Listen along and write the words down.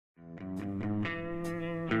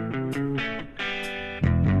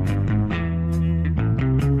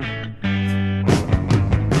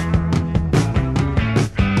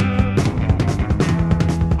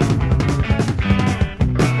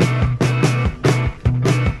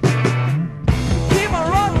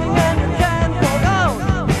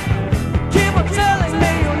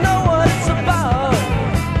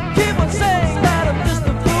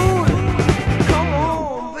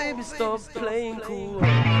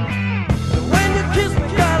When you kiss me,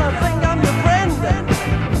 girl, I think I'm your friend.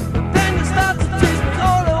 Then you start to tease me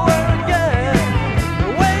all over again. The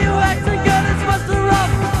way you acting, girl, it's busting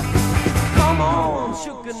rough. Come on,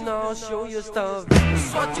 sugar, now show your stuff.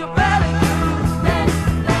 It's what you better do.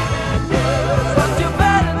 It's what you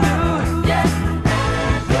better do.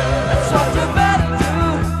 It's what you better do.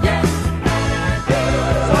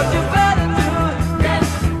 It's what you better do.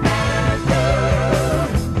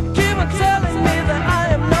 Keep on telling me that I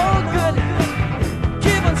am no good.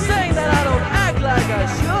 Keep on saying that I don't act like I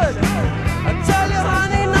should. I tell you,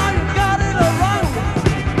 honey, now you got it all wrong.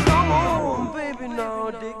 Come on, baby,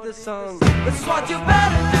 now dig the song. It's what you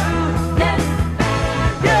better do.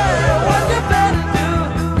 Yeah, what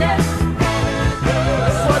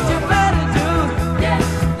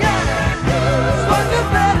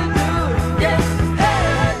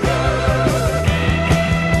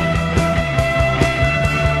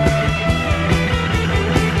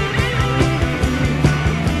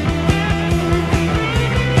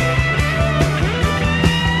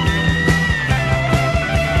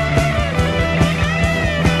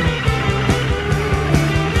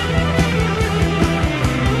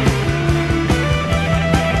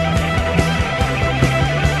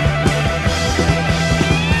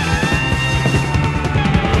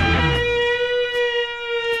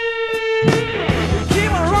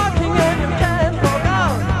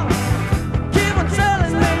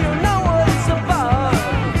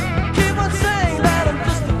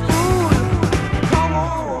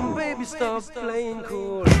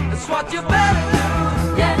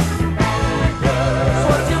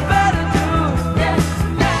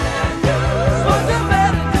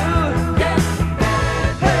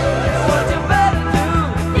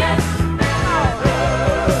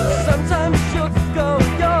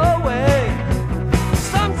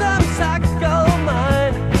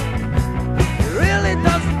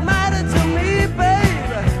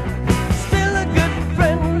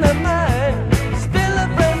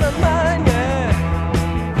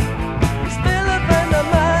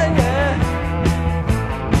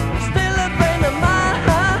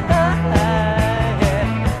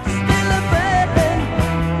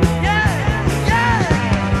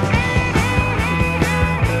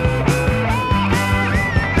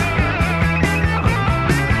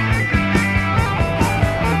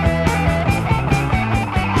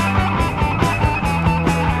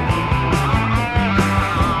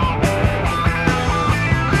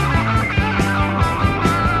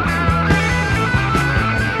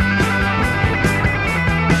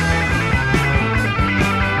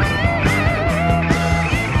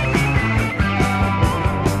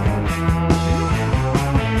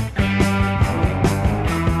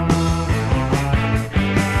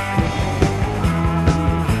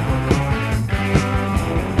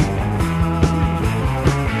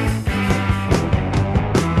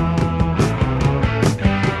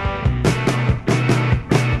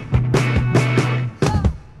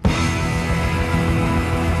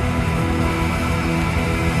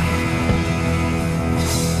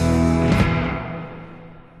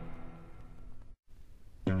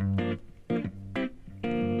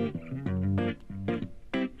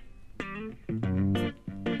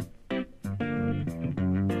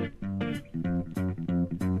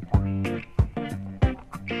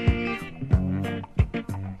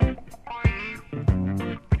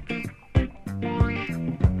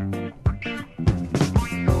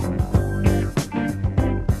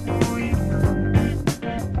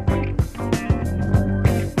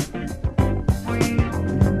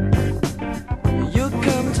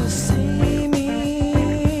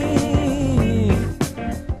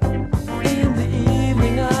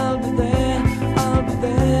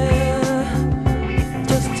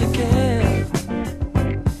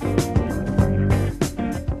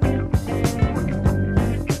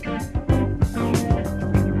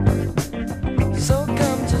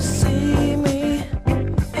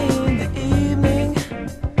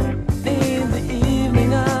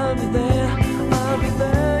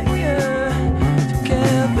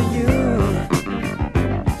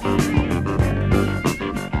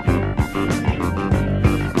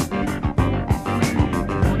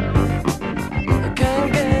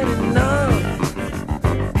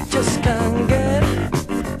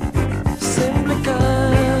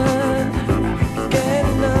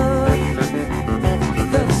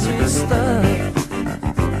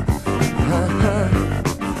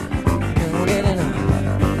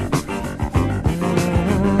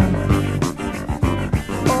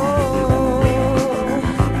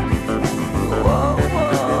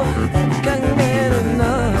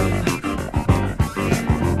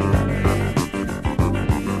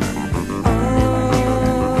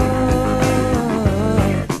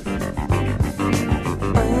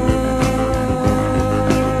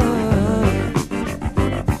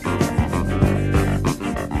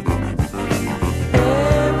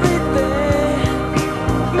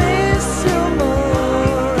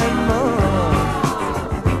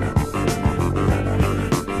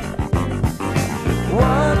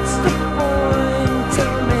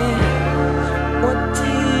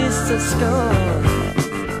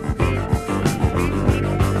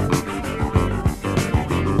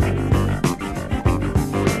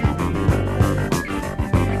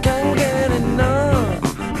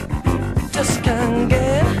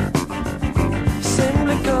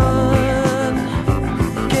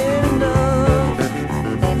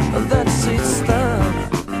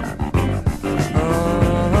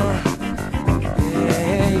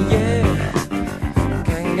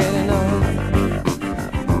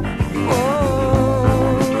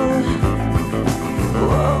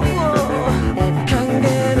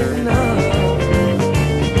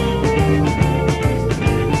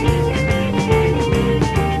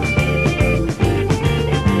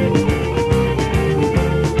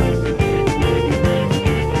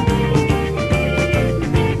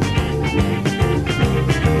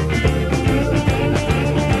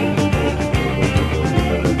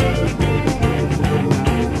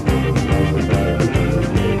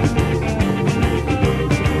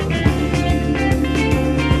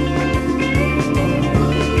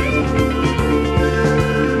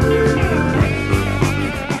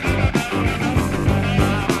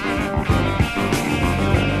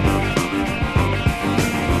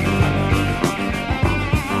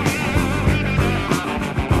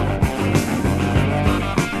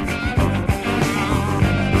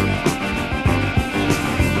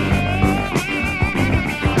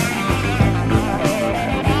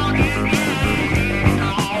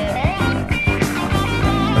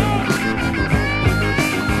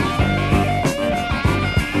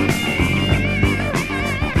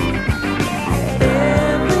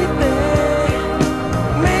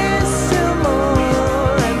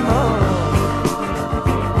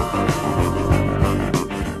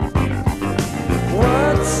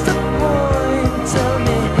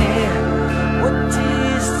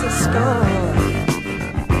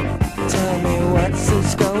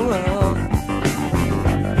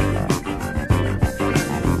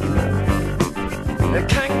I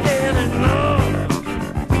can't get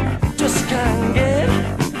enough, just can't get,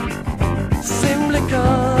 simply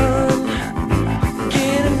can't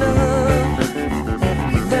get enough.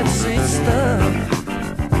 That sweet stuff.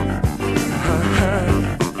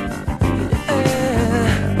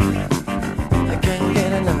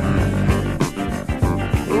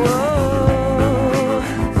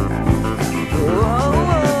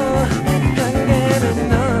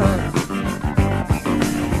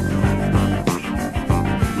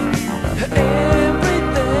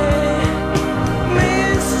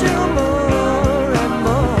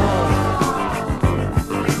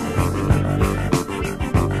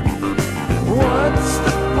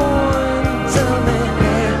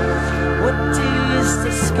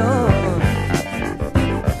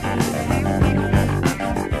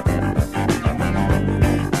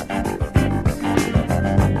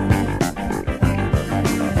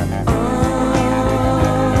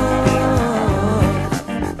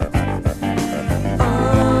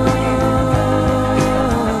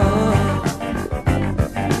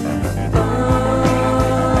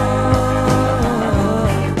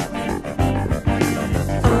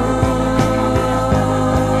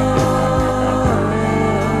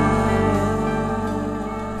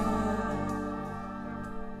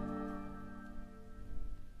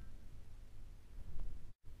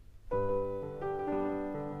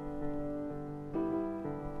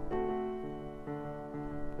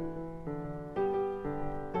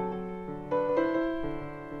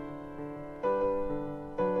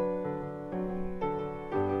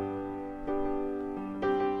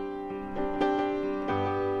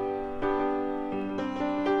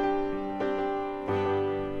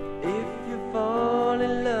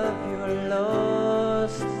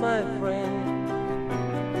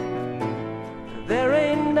 There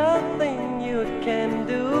ain't nothing you can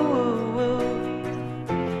do.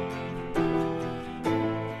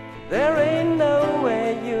 There ain't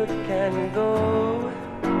nowhere you can go.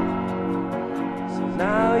 So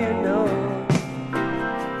now you know.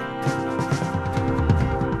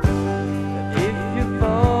 If you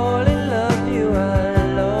fall in love, you are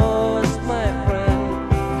lost, my friend.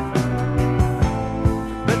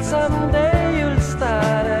 But someday you'll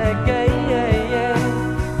start again.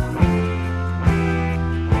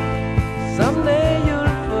 Someday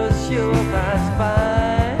you'll for sure pass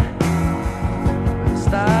by,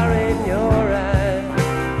 star in your eye.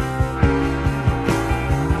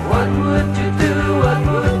 What would you do? What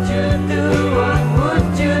would you do? What would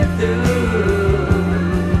you do?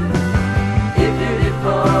 If you did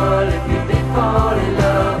fall in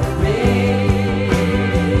love with me?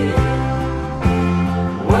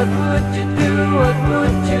 What would you do? What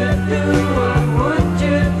would you do? What would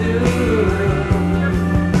you do?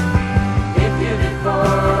 If you did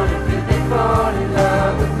fall in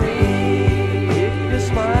love with me? If you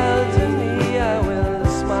smile to me, I will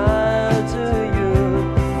smile to you,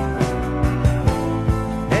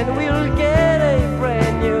 and we'll get a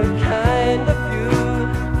brand new kind of view.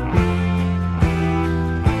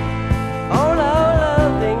 All our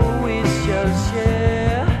loving we shall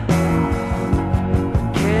share,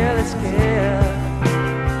 careless care.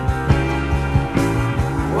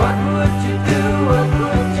 What would you do? What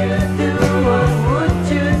would you do? What would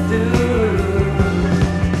you do?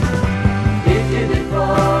 If you did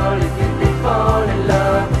fall in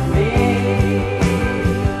love with me?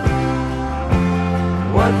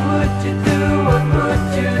 What would you do? What would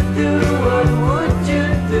you do? What would you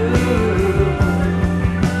do?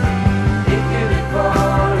 If you did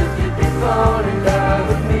fall in love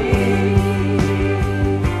with me?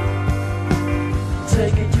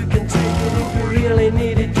 Take it, you can take it if you really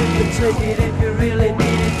need it. You can take it if you really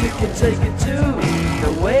need it. You can take it too,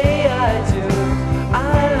 the way I do. I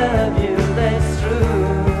love you, that's true.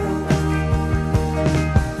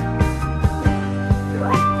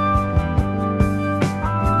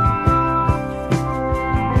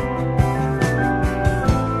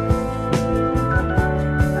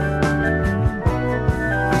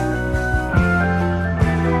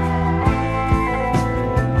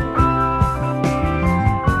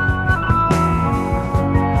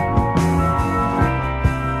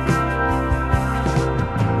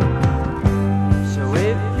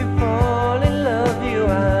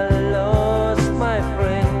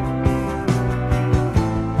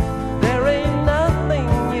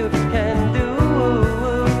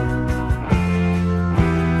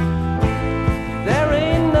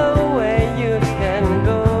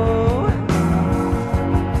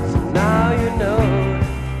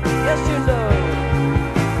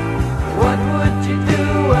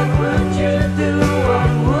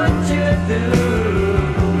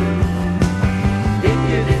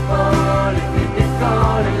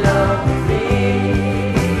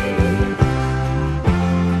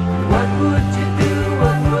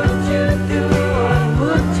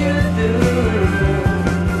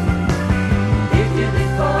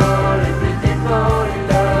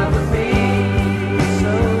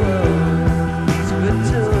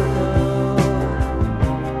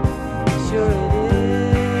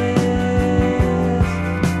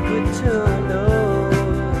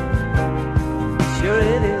 Sure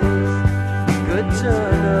it is. Good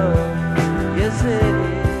turn up. Yes, it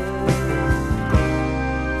is.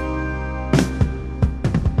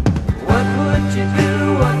 What would you do?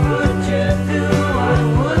 What would you do? What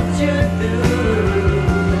would you do?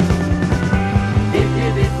 If you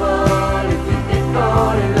did fall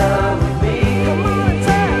in love with me. Come on,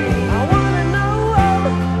 tell me, I wanna know.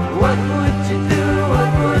 What would you do?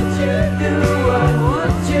 What would you do? What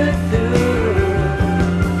would you do?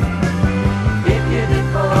 If you did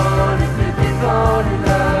fall in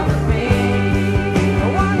love with me.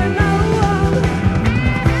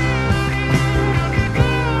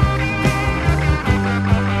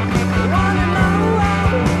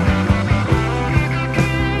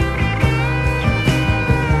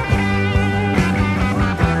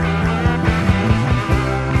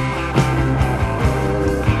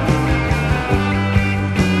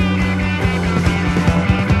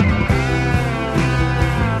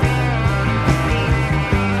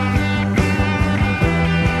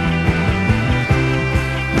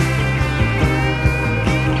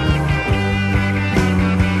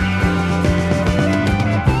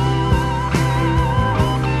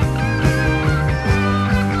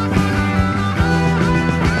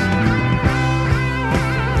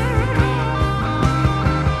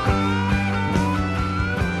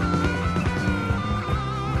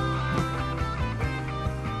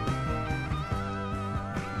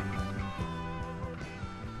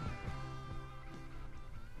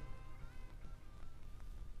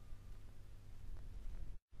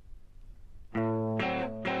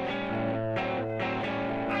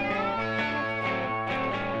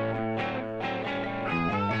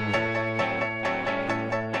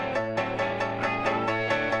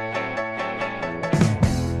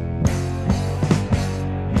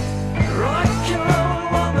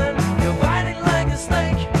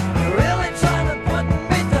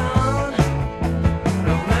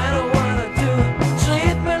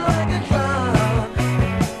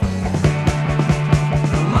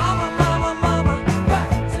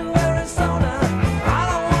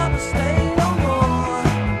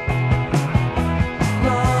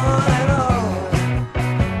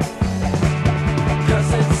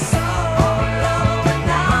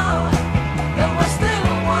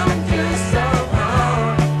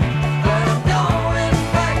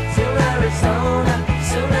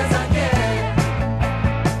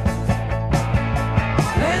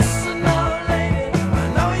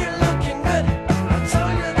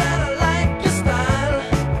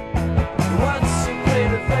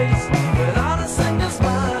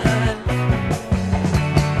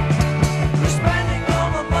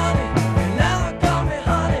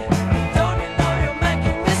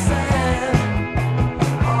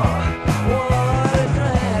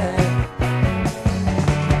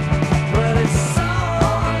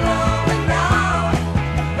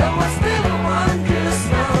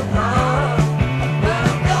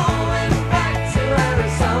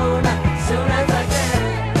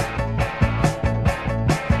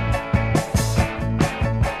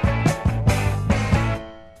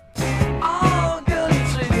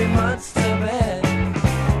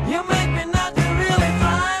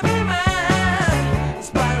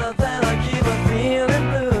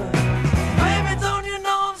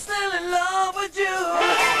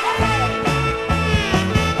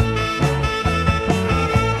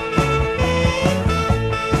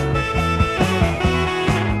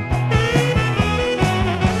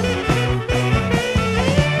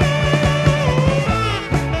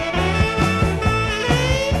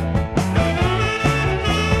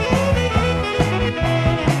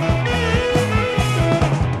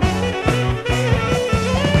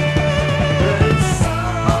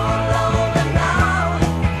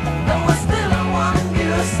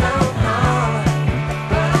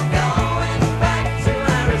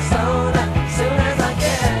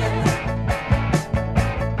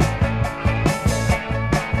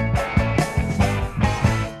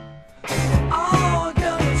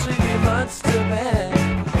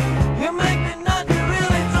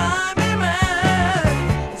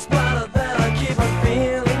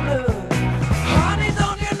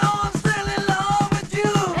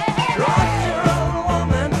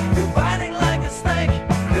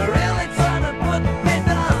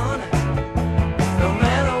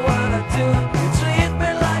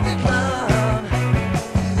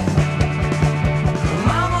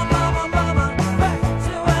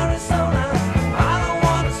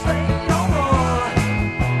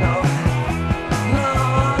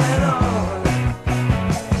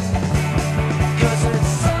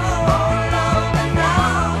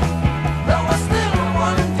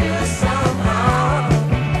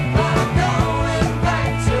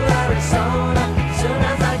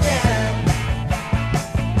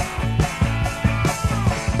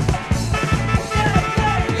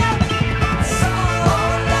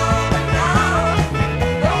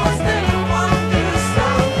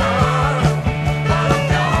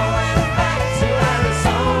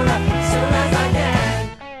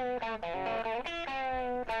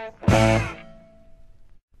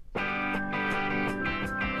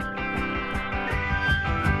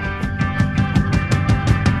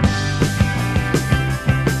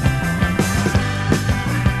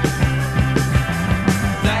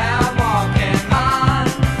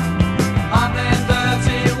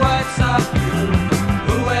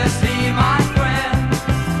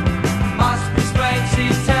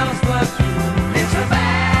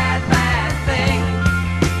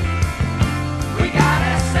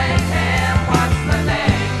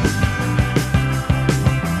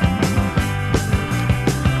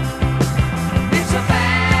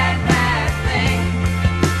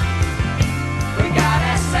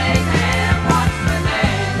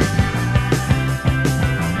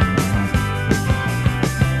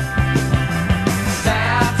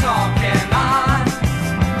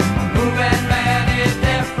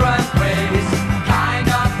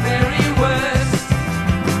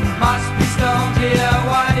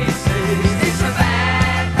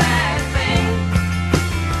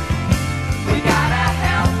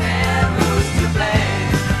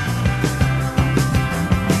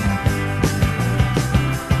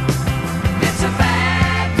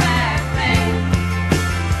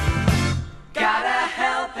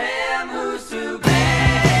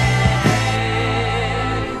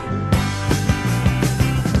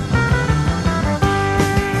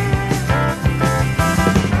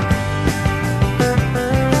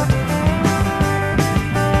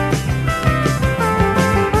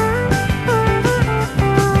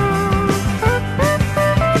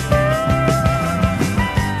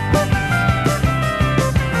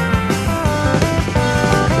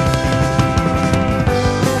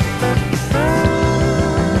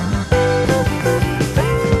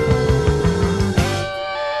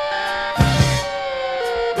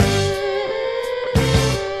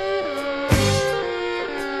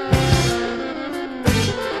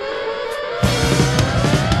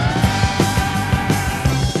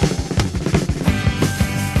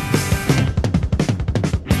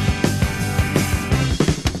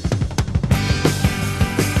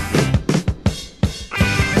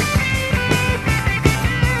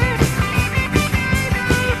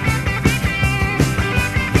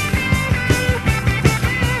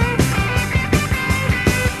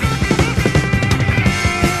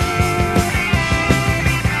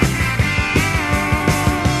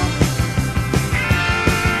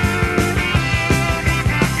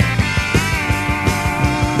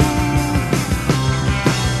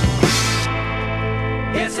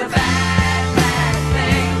 It's a bad, bad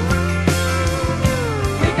thing.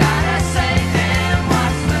 We gotta save him.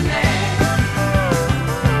 What's the name?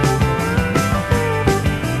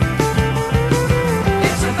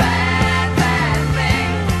 It's a bad, bad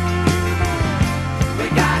thing. We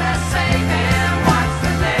gotta save him. What's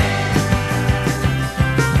the name?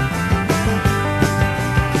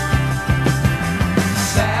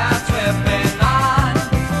 They're tripping on.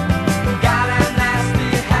 Got a nasty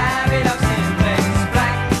habit of seeing things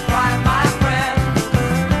black, white.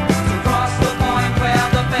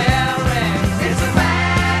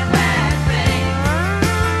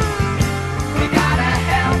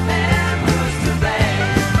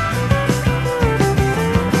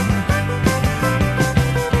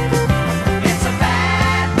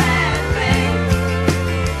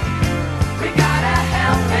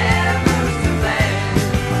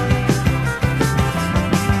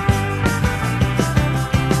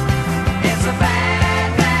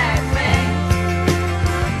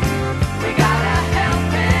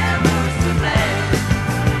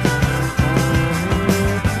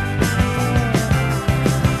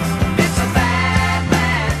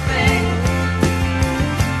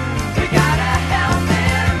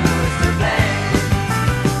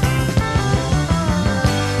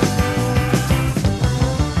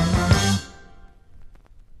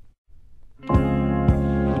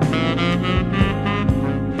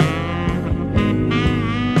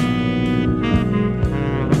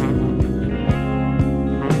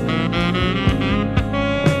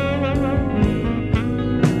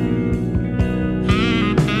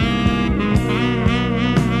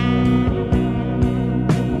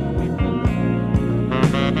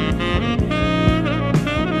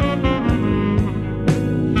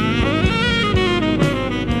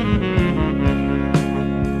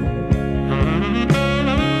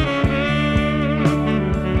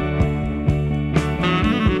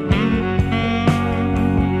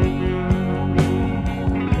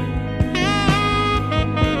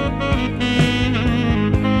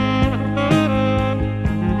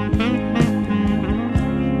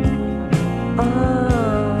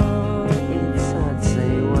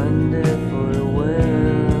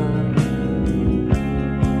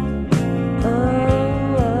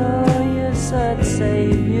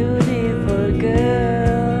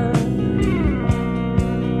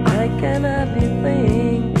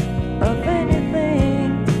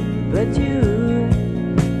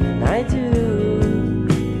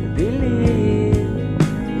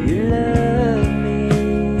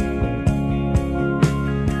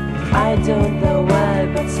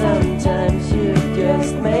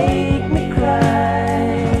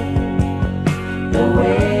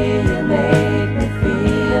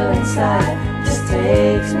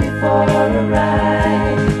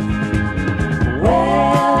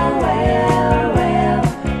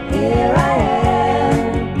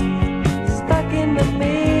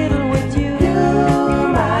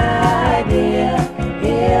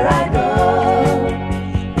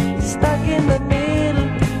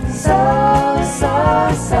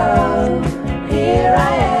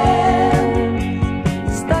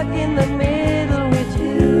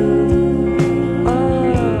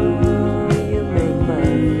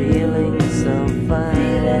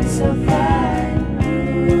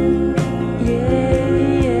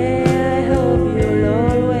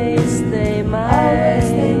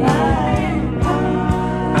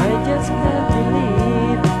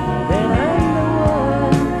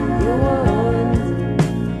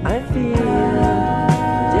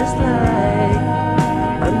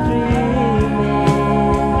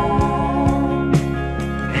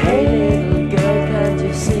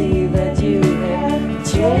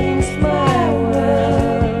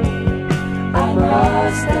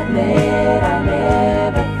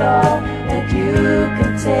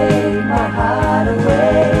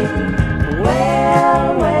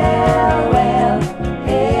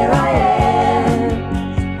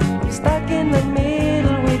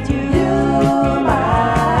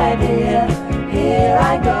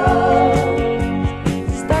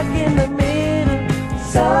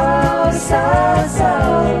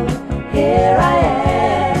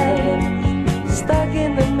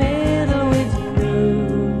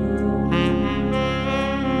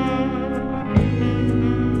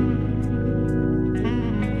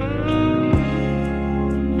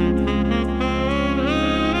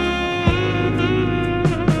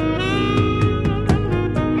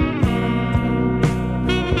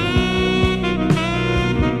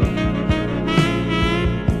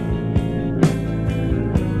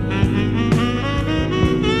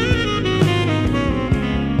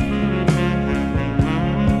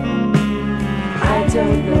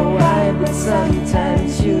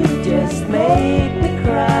 Sometimes you just make me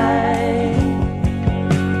cry.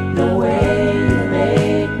 The way you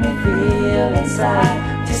make me feel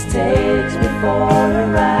inside just takes me for a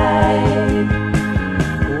ride.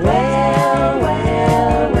 Well,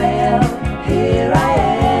 well, well, here I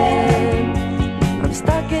am. I'm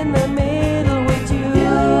stuck in the middle with you,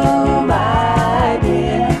 my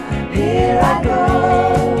dear. Here I go,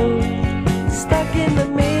 stuck in the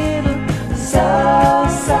middle, so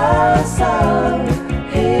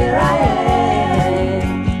here I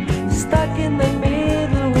am, stuck in the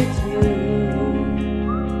middle with you.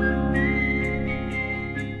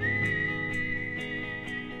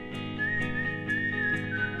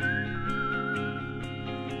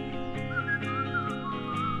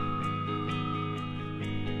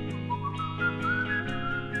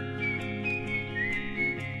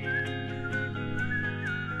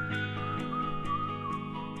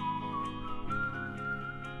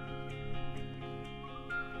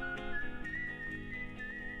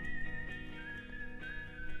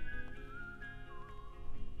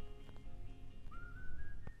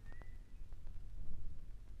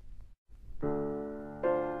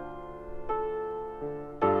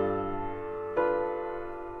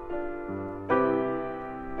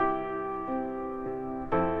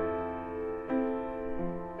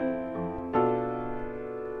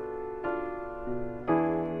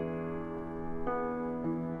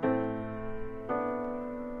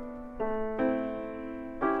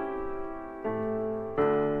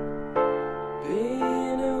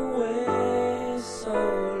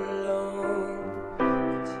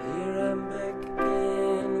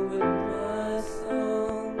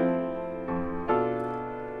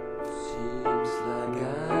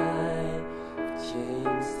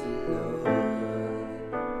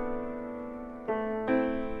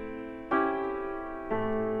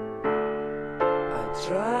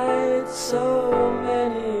 Tried so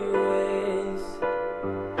many ways,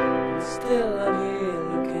 and still I'm here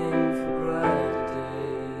looking for brighter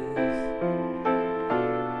days.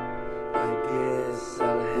 I guess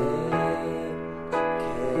I'll have to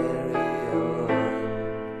carry on.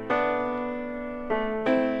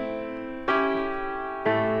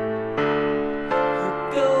 You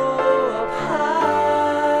go up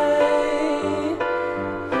high,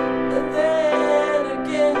 and then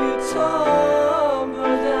again you talk.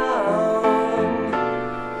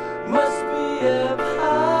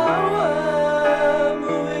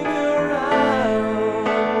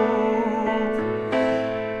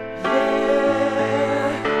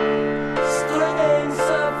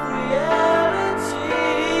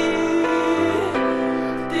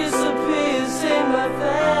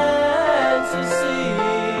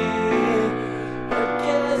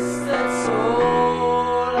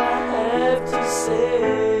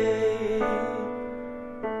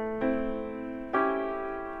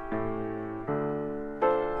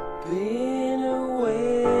 Been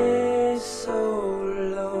away so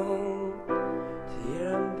long,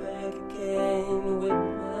 here I'm back again with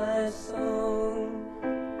my song.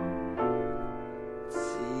 It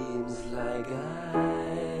seems like I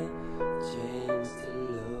changed a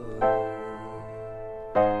lot.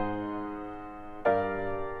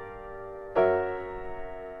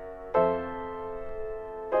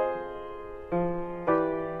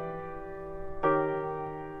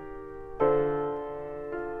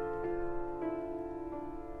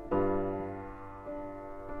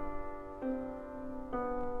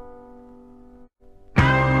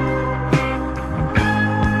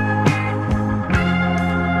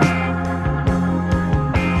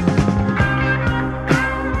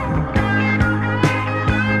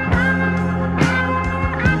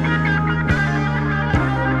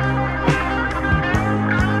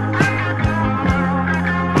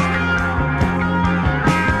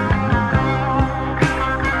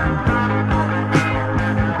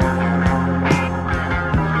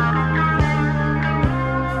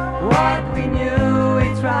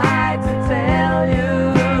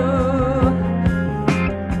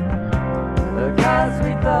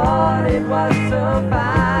 It was so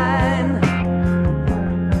fine.